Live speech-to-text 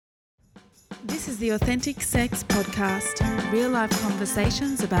This is the Authentic Sex Podcast, real-life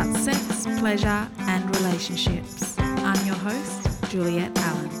conversations about sex, pleasure and relationships. I'm your host, Juliette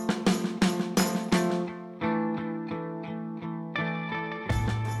Allen.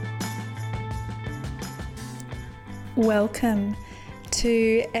 Welcome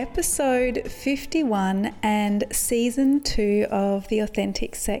to episode 51 and season 2 of the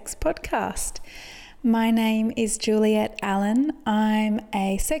Authentic Sex Podcast. My name is Juliette Allen. I'm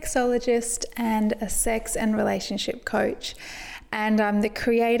a sexologist and a sex and relationship coach, and I'm the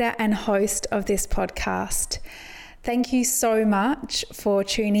creator and host of this podcast. Thank you so much for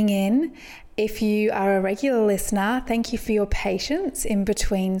tuning in. If you are a regular listener, thank you for your patience in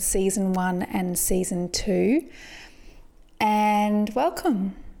between season 1 and season 2, and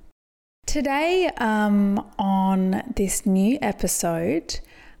welcome. Today, on this new episode,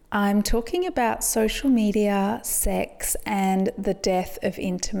 I'm talking about social media, sex, and the death of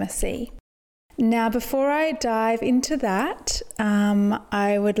intimacy. Now, before I dive into that,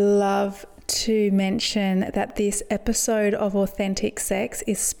 I would love to mention that this episode of Authentic Sex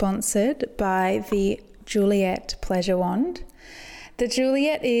is sponsored by the Juliette Pleasure Wand. The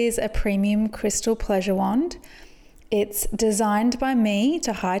Juliette is a premium crystal pleasure wand. It's designed by me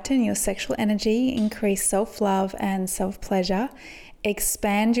to heighten your sexual energy, increase self-love and self-pleasure,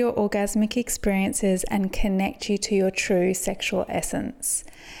 expand your orgasmic experiences, and connect you to your true sexual essence.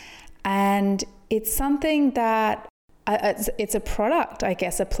 And it's something that it's a product, I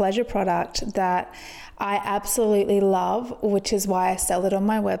guess, a pleasure product that I absolutely love, which is why I sell it on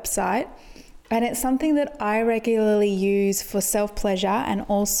my website. And it's something that I regularly use for self-pleasure and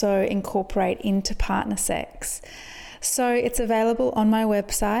also incorporate into partner sex. So it's available on my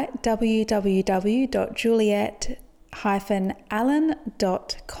website,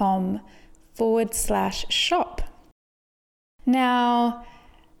 www.julietteallen.com/shop. Now,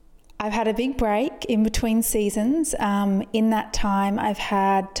 I've had a big break in between seasons. In that time, I've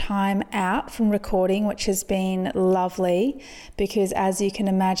had time out from recording, which has been lovely because, as you can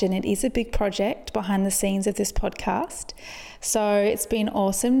imagine, it is a big project behind the scenes of this podcast. So it's been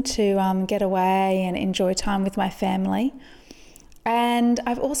awesome to get away and enjoy time with my family. And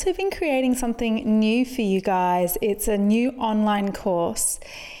I've also been creating something new for you guys. It's a new online course.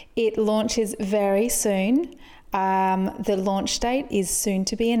 It launches very soon. The launch date is soon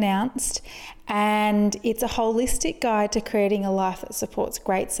to be announced, and it's a holistic guide to creating a life that supports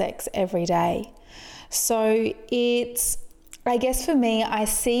great sex every day. So it's, I guess for me, I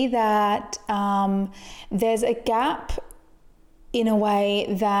see that there's a gap in a way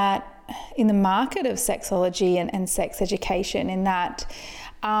that in the market of sexology and sex education, in that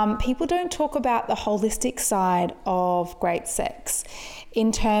people don't talk about the holistic side of great sex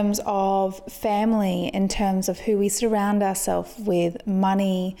in terms of family, in terms of who we surround ourselves with,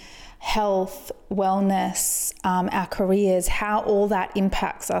 money, health, wellness, our careers, how all that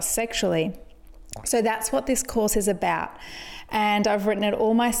impacts us sexually. So that's what this course is about. And I've written it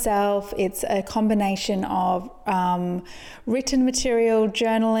all myself. It's a combination of written material,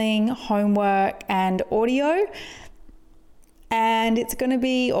 journaling, homework, and audio. And it's going to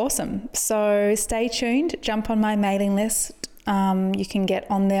be awesome. So stay tuned, jump on my mailing list. You can get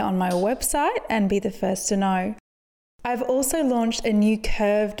on there on my website and be the first to know. I've also launched a new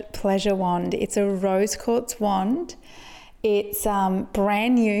curved pleasure wand. It's a rose quartz wand. It's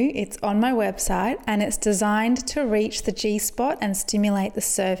brand new. It's on my website, and it's designed to reach the G-spot and stimulate the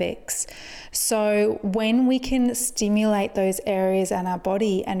cervix. So when we can stimulate those areas in our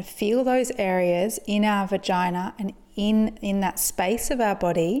body and feel those areas in our vagina and in that space of our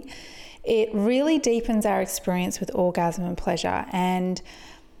body, it really deepens our experience with orgasm and pleasure. And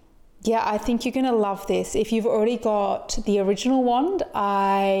yeah, I think you're going to love this. If you've already got the original wand,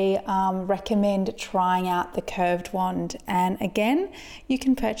 I recommend trying out the curved wand. And again, you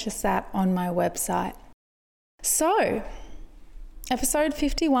can purchase that on my website. So, episode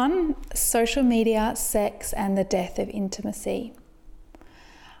 51, social media, sex, and the death of intimacy.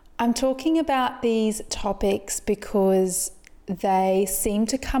 I'm talking about these topics because they seem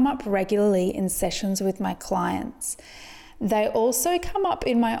to come up regularly in sessions with my clients. They also come up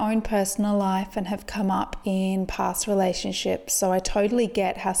in my own personal life and have come up in past relationships. So I totally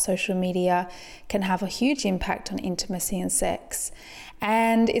get how social media can have a huge impact on intimacy and sex.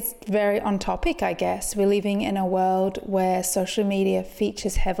 And it's very on topic, I guess. We're living in a world where social media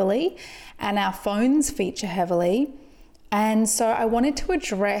features heavily and our phones feature heavily. And so I wanted to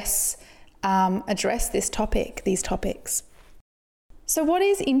address these topics. So what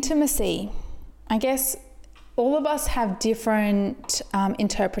is intimacy? I guess all of us have different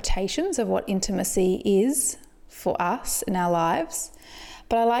interpretations of what intimacy is for us in our lives.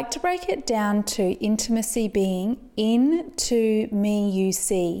 But I like to break it down to intimacy being into me, you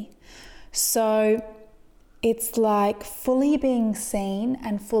see. So it's like fully being seen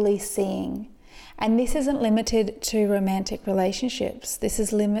and fully seeing. And this isn't limited to romantic relationships. This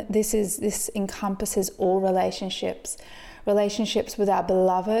encompasses all relationships. Relationships with our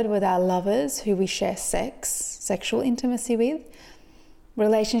beloved, with our lovers who we share sexual intimacy with.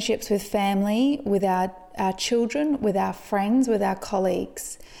 Relationships with family, with our children, with our friends, with our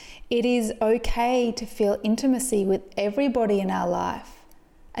colleagues. It is okay to feel intimacy with everybody in our life.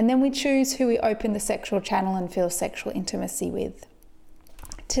 And then we choose who we open the sexual channel and feel sexual intimacy with.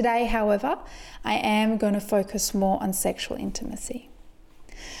 Today, however, I am going to focus more on sexual intimacy.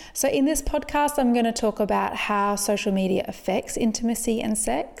 So in this podcast, I'm going to talk about how social media affects intimacy and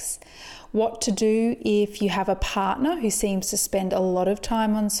sex, what to do if you have a partner who seems to spend a lot of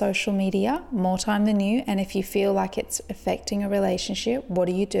time on social media, more time than you, and if you feel like it's affecting a relationship, what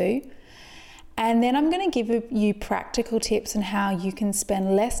do you do? And then I'm going to give you practical tips on how you can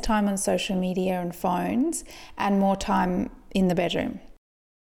spend less time on social media and phones and more time in the bedroom.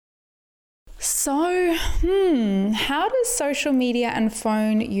 So, how does social media and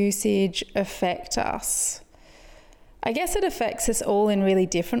phone usage affect us? I guess it affects us all in really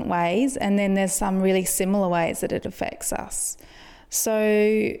different ways, and then there's some really similar ways that it affects us.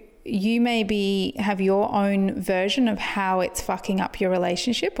 So you maybe have your own version of how it's fucking up your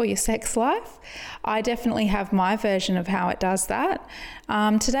relationship or your sex life. I definitely have my version of how it does that.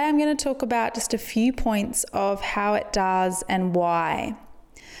 Today I'm going to talk about just a few points of how it does and why.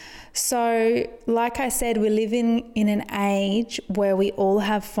 So, like I said, we're living in an age where we all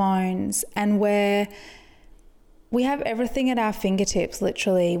have phones and where we have everything at our fingertips,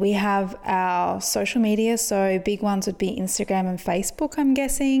 literally. We have our social media, so big ones would be Instagram and Facebook, I'm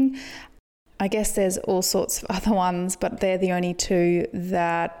guessing. I guess there's all sorts of other ones, but they're the only two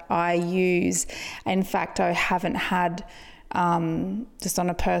that I use. In fact, I haven't had, just on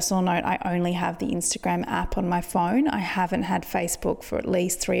a personal note, I only have the Instagram app on my phone. I haven't had Facebook for at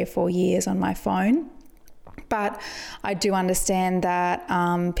least 3 or 4 years on my phone. But I do understand that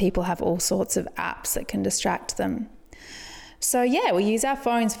people have all sorts of apps that can distract them. So yeah, we use our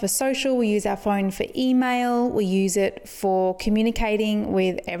phones for social, we use our phone for email, we use it for communicating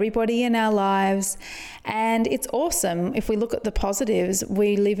with everybody in our lives. And it's awesome. If we look at the positives,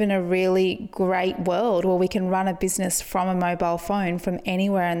 we live in a really great world where we can run a business from a mobile phone from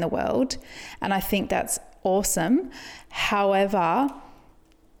anywhere in the world. And I think that's awesome. However,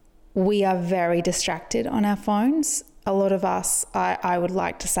 we are very distracted on our phones. A lot of us, I would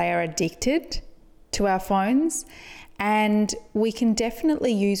like to say, are addicted to our phones. And we can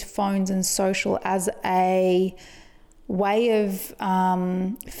definitely use phones and social as a way of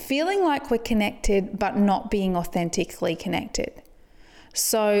feeling like we're connected, but not being authentically connected.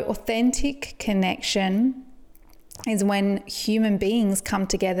 So authentic connection is when human beings come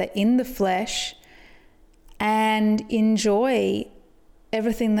together in the flesh and enjoy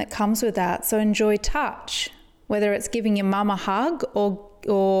everything that comes with that. So enjoy touch, whether it's giving your mum a hug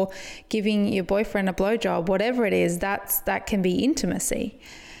or giving your boyfriend a blowjob, whatever it is, that can be intimacy.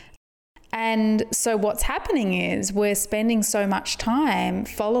 And so what's happening is we're spending so much time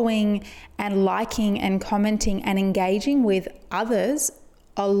following and liking and commenting and engaging with others,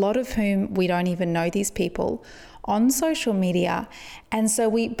 a lot of whom we don't even know these people, on social media. And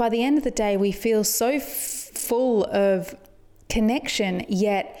so by the end of the day, we feel so full of connection,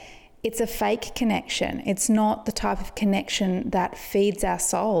 yet it's a fake connection. It's not the type of connection that feeds our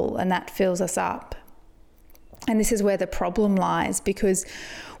soul and that fills us up. And this is where the problem lies, because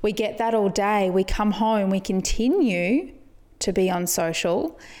we get that all day, we come home, we continue to be on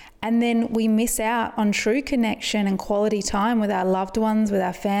social, and then we miss out on true connection and quality time with our loved ones, with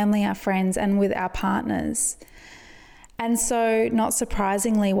our family, our friends, and with our partners. And so, not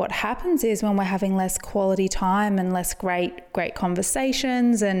surprisingly, what happens is when we're having less quality time and less great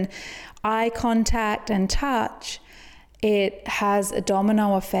conversations and eye contact and touch, it has a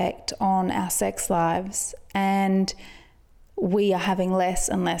domino effect on our sex lives, and we are having less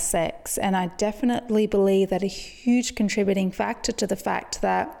and less sex. And I definitely believe that a huge contributing factor to the fact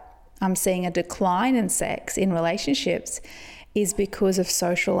that I'm seeing a decline in sex in relationships is because of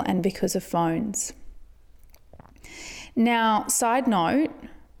social and because of phones. Now, side note,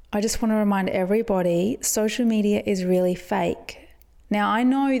 I just want to remind everybody, social media is really fake. Now, I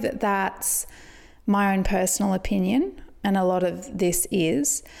know that that's my own personal opinion, and a lot of this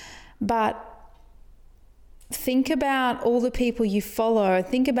is, but think about all the people you follow.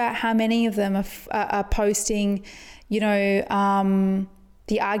 Think about how many of them are posting,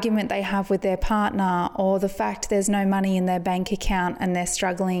 the argument they have with their partner, or the fact there's no money in their bank account and they're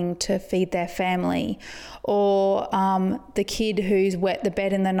struggling to feed their family, or the kid who's wet the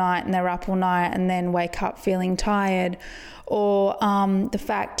bed in the night and they're up all night and then wake up feeling tired, or the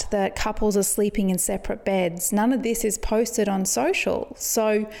fact that couples are sleeping in separate beds. None of this is posted on social.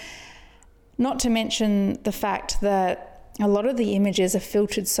 So not to mention the fact that a lot of the images are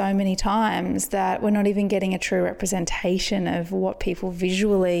filtered so many times that we're not even getting a true representation of what people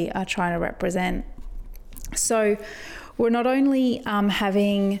visually are trying to represent. So we're not only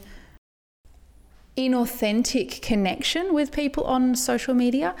having inauthentic connection with people on social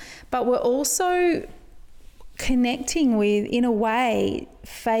media, but we're also connecting with, in a way,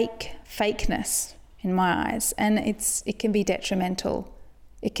 fakeness in my eyes. And it can be detrimental.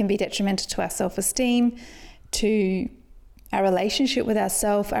 It can be detrimental to our self-esteem, to our relationship with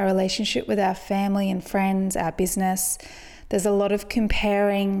ourselves, our relationship with our family and friends, our business. There's a lot of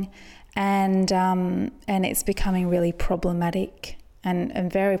comparing, and it's becoming really problematic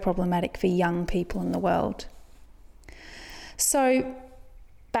and very problematic for young people in the world. So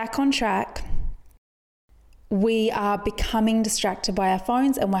back on track, we are becoming distracted by our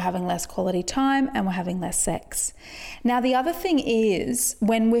phones, and we're having less quality time, and we're having less sex. Now, the other thing is,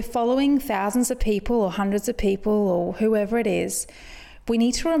 when we're following thousands of people or hundreds of people or whoever it is, we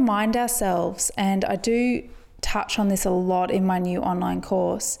need to remind ourselves, and I do touch on this a lot in my new online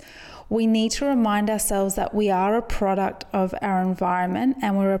course, we need to remind ourselves that we are a product of our environment,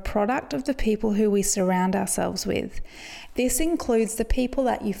 and we're a product of the people who we surround ourselves with. This includes the people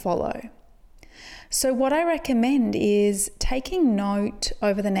that you follow. So what I recommend is taking note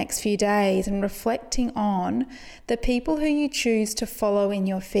over the next few days and reflecting on the people who you choose to follow in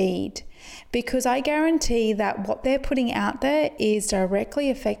your feed, because I guarantee that what they're putting out there is directly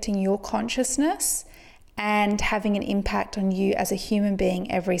affecting your consciousness and having an impact on you as a human being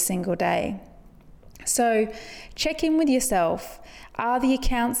every single day. So check in with yourself. Are the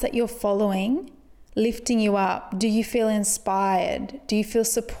accounts that you're following lifting you up? Do you feel inspired? Do you feel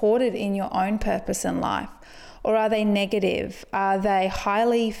supported in your own purpose in life? Or are they negative? Are they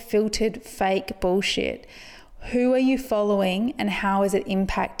highly filtered, fake bullshit? Who are you following, and how is it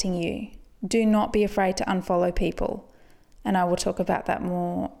impacting you? Do not be afraid to unfollow people. And I will talk about that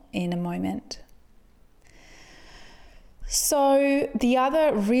more in a moment. So the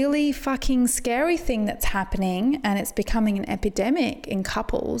other really fucking scary thing that's happening, and it's becoming an epidemic in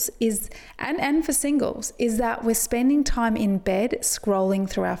couples is, and for singles, is that we're spending time in bed scrolling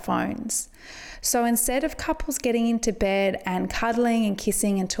through our phones. So instead of couples getting into bed and cuddling and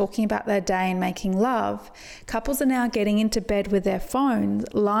kissing and talking about their day and making love, couples are now getting into bed with their phones,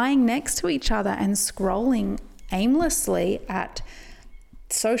 lying next to each other and scrolling aimlessly at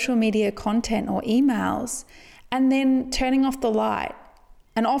social media content or emails, and then turning off the light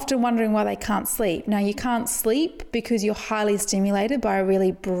and often wondering why they can't sleep. Now, you can't sleep because you're highly stimulated by a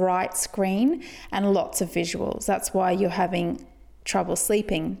really bright screen and lots of visuals. That's why you're having trouble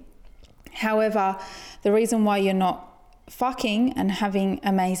sleeping. However, the reason why you're not fucking and having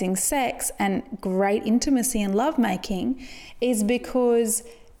amazing sex and great intimacy and lovemaking is because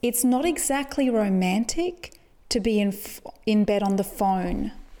it's not exactly romantic to be in bed on the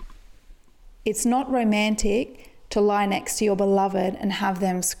phone. It's not romantic to lie next to your beloved and have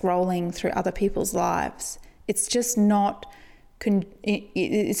them scrolling through other people's lives. It's just not,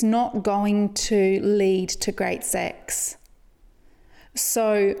 it's not going to lead to great sex.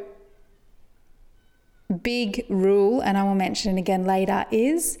 So, big rule, and I will mention it again later,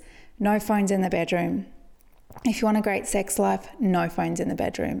 is no phones in the bedroom. If you want a great sex life, no phones in the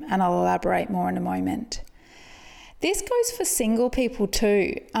bedroom. And I'll elaborate more in a moment. This goes for single people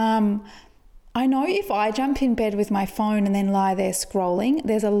too. I know if I jump in bed with my phone and then lie there scrolling,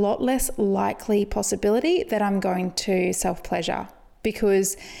 there's a lot less likely possibility that I'm going to self-pleasure,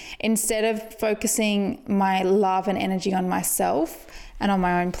 because instead of focusing my love and energy on myself and on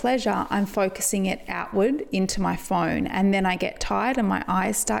my own pleasure, I'm focusing it outward into my phone, and then I get tired and my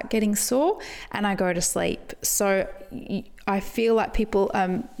eyes start getting sore and I go to sleep. So I feel like people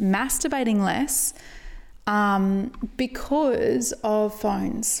are masturbating less because of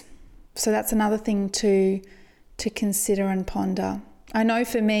phones. So that's another thing to consider and ponder. I know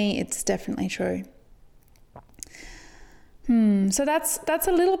for me, it's definitely true. So that's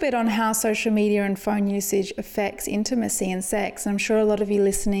a little bit on how social media and phone usage affects intimacy and sex. I'm sure a lot of you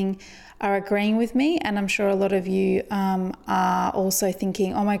listening are agreeing with me, and I'm sure a lot of you are also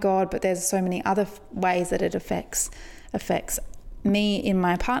thinking, oh my God, but there's so many other ways that it affects me in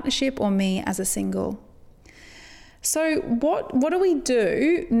my partnership or me as a single. So what do we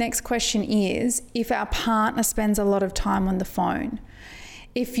do? Next question is, if our partner spends a lot of time on the phone.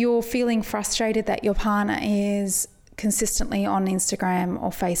 If you're feeling frustrated that your partner is consistently on Instagram or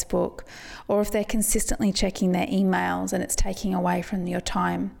Facebook, or if they're consistently checking their emails and it's taking away from your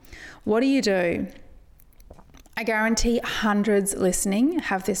time, what do? I guarantee hundreds listening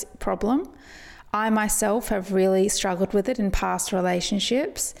have this problem. I myself have really struggled with it in past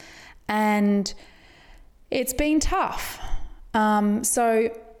relationships, and it's been tough.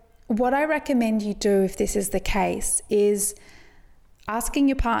 So what I recommend you do if this is the case is asking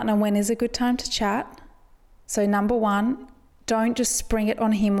your partner when is a good time to chat. So number one, don't just spring it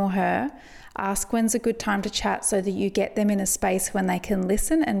on him or her. Ask when's a good time to chat so that you get them in a space when they can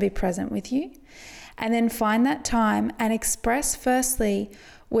listen and be present with you. And then find that time and express firstly,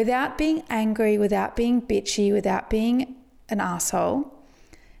 without being angry, without being bitchy, without being an asshole,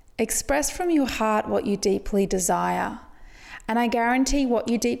 express from your heart what you deeply desire. And I guarantee what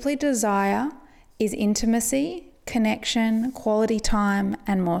you deeply desire is intimacy, connection, quality time,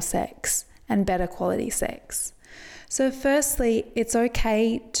 and more sex, and better quality sex. So firstly, it's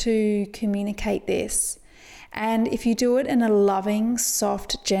okay to communicate this. And if you do it in a loving,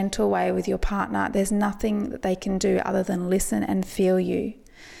 soft, gentle way with your partner, there's nothing that they can do other than listen and feel you.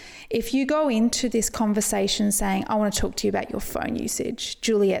 If you go into this conversation saying, I want to talk to you about your phone usage,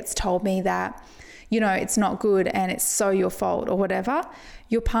 Juliet's told me that, it's not good and it's so your fault or whatever,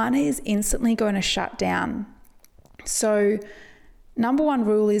 your partner is instantly going to shut down. So number one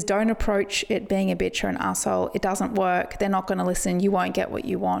rule is don't approach it being a bitch or an asshole. It doesn't work. They're not going to listen. You won't get what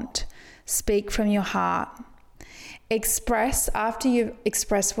you want. Speak from your heart. Express, after you've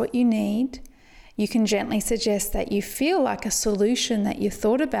expressed what you need, you can gently suggest that you feel like a solution that you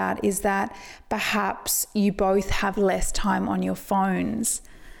thought about is that perhaps you both have less time on your phones.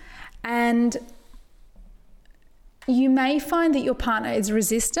 And you may find that your partner is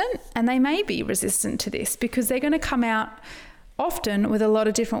resistant, and they may be resistant to this because they're going to come out often with a lot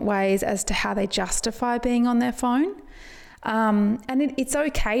of different ways as to how they justify being on their phone. And it's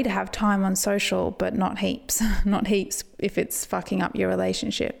okay to have time on social, but not heaps if it's fucking up your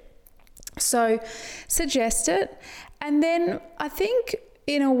relationship. So suggest it. And then I think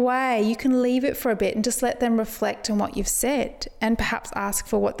in a way you can leave it for a bit and just let them reflect on what you've said and perhaps ask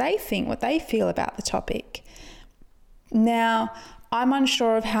for what they think, what they feel about the topic. Now, I'm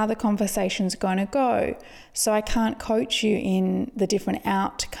unsure of how the conversation's going to go, so I can't coach you in the different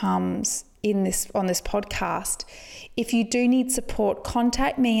outcomes on this podcast. If you do need support,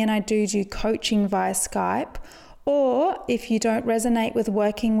 contact me, and I do coaching via Skype. Or if you don't resonate with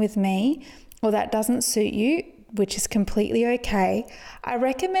working with me, or that doesn't suit you, which is completely okay, I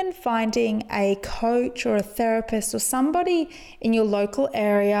recommend finding a coach or a therapist or somebody in your local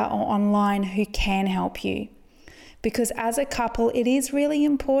area or online who can help you. Because as a couple, it is really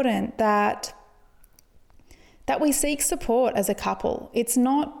important that we seek support as a couple.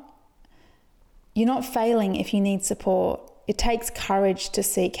 You're not failing if you need support. It takes courage to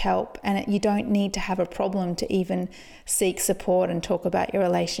seek help, and you don't need to have a problem to even seek support and talk about your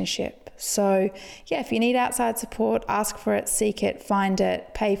relationship. So yeah, if you need outside support, ask for it, seek it, find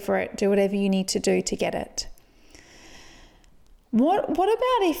it, pay for it, do whatever you need to do to get it. What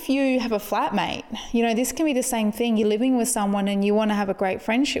about if you have a flatmate? This can be the same thing. You're living with someone and you want to have a great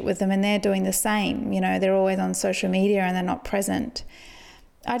friendship with them, and they're doing the same. They're always on social media and they're not present.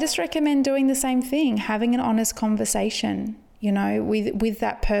 I just recommend doing the same thing, having an honest conversation, with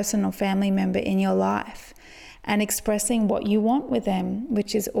that person or family member in your life, and expressing what you want with them,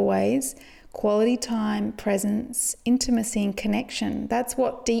 which is always quality time, presence, intimacy, and connection. That's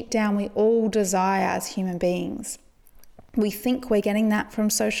what deep down we all desire as human beings. We think we're getting that from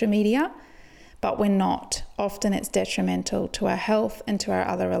social media, but we're not. Often it's detrimental to our health and to our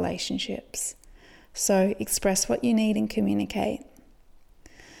other relationships. So express what you need and communicate.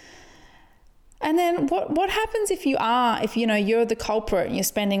 And then what happens if you're the culprit and you're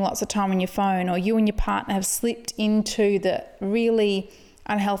spending lots of time on your phone, or you and your partner have slipped into the really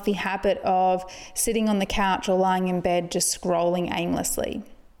unhealthy habit of sitting on the couch or lying in bed just scrolling aimlessly?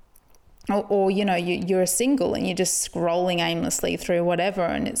 Or you're a single and you're just scrolling aimlessly through whatever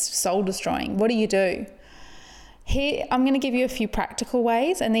and it's soul destroying. What do? Here, I'm going to give you a few practical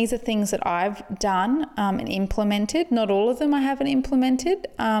ways, and these are things that I've done and implemented. Not all of them I haven't implemented,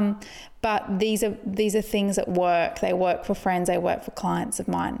 but these are things that work. They work for friends, they work for clients of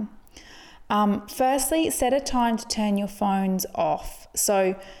mine. Firstly, set a time to turn your phones off.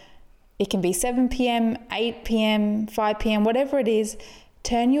 So it can be 7 p.m, 8 p.m, 5 p.m, whatever it is.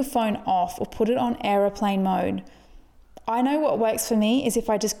 Turn your phone off or put it on airplane mode. I know what works for me is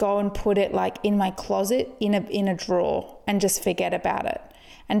if I just go and put it like in my closet in a drawer and just forget about it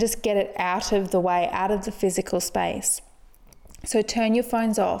and just get it out of the way, out of the physical space. So turn your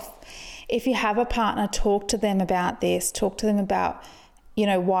phones off. If you have a partner, talk to them about this. Talk to them about,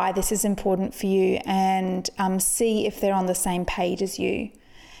 why this is important for you, and see if they're on the same page as you.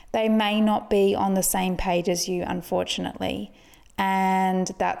 They may not be on the same page as you, unfortunately.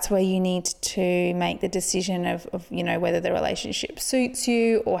 And that's where you need to make the decision of whether the relationship suits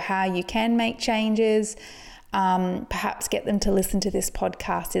you or how you can make changes. Perhaps get them to listen to this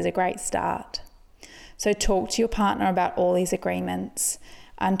podcast is a great start. So talk to your partner about all these agreements,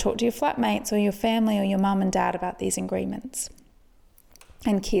 and talk to your flatmates or your family or your mum and dad about these agreements.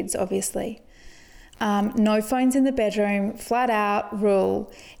 And kids, obviously. No phones in the bedroom, flat out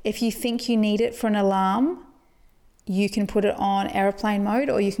rule. If you think you need it for an alarm, you can put it on airplane mode,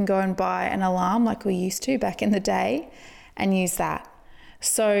 or you can go and buy an alarm like we used to back in the day and use that.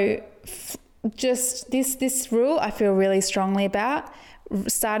 So just this rule I feel really strongly about.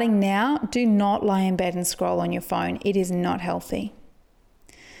 Starting now, do not lie in bed and scroll on your phone. It is not healthy.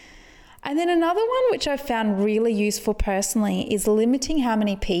 And then another one which I've found really useful personally is limiting how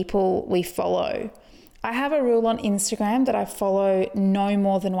many people we follow. I have a rule on Instagram that I follow no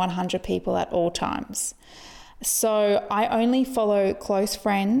more than 100 people at all times. So I only follow close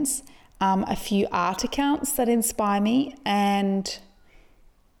friends, a few art accounts that inspire me, and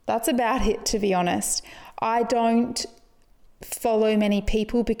that's about it, to be honest. I don't follow many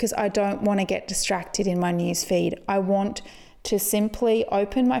people because I don't want to get distracted in my news feed. I want to simply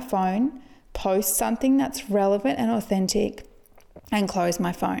open my phone, post something that's relevant and authentic, and close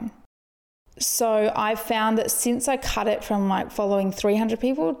my phone. So I've found that since I cut it from following 300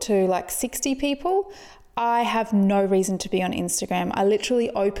 people to 60 people, I have no reason to be on Instagram. I literally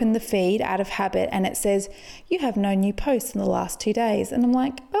open the feed out of habit and it says, you have no new posts in the last 2 days. And I'm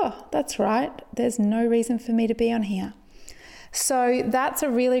like, oh, that's right. There's no reason for me to be on here. So that's a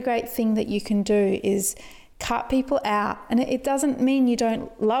really great thing that you can do, is cut people out. And it doesn't mean you don't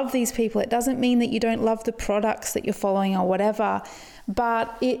love these people. It doesn't mean that you don't love the products that you're following or whatever,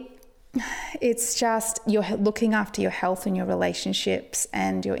 but it's just you're looking after your health and your relationships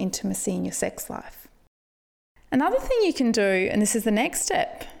and your intimacy and your sex life. Another thing you can do, and this is the next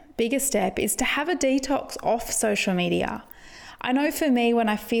step, bigger step, is to have a detox off social media. I know for me, when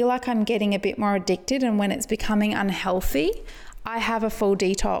I feel like I'm getting a bit more addicted and when it's becoming unhealthy, I have a full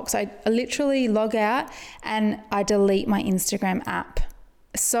detox. I literally log out and I delete my Instagram app.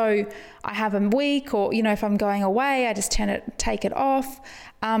 So I have a week, or if I'm going away, I just take it off.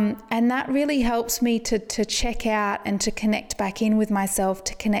 And that really helps me to check out and to connect back in with myself,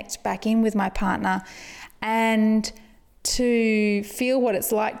 to connect back in with my partner, and to feel what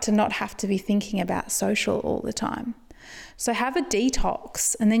it's like to not have to be thinking about social all the time. So have a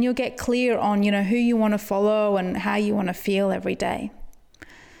detox, and then you'll get clear on, who you want to follow and how you want to feel every day.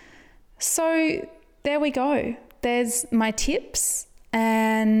 So there we go. There's my tips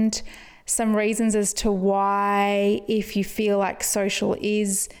and some reasons as to why, if you feel like social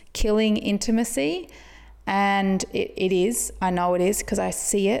is killing intimacy, and it is, I know it is because I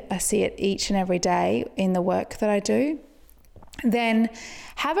see it each and every day in the work that I do, then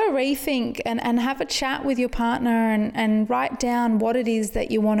have a rethink and have a chat with your partner and write down what it is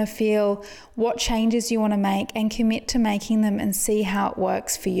that you want to feel, what changes you want to make, and commit to making them and see how it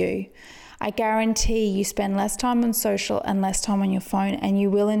works for you. I guarantee you spend less time on social and less time on your phone, and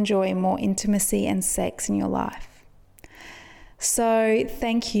you will enjoy more intimacy and sex in your life. So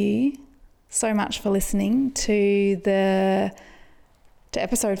thank you so much for listening to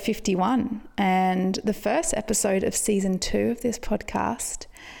episode 51 and the first episode of season 2 of this podcast.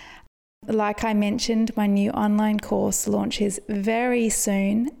 Like I mentioned, my new online course launches very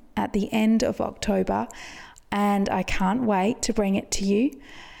soon at the end of October, and I can't wait to bring it to you.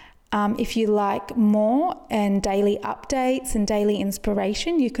 If you like more and daily updates and daily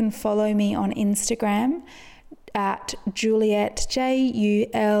inspiration, you can follow me on Instagram at Juliet,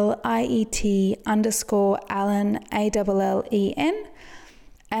 JULIET_Allen, ALLEN.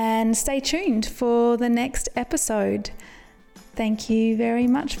 And stay tuned for the next episode. Thank you very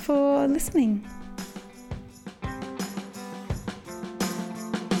much for listening.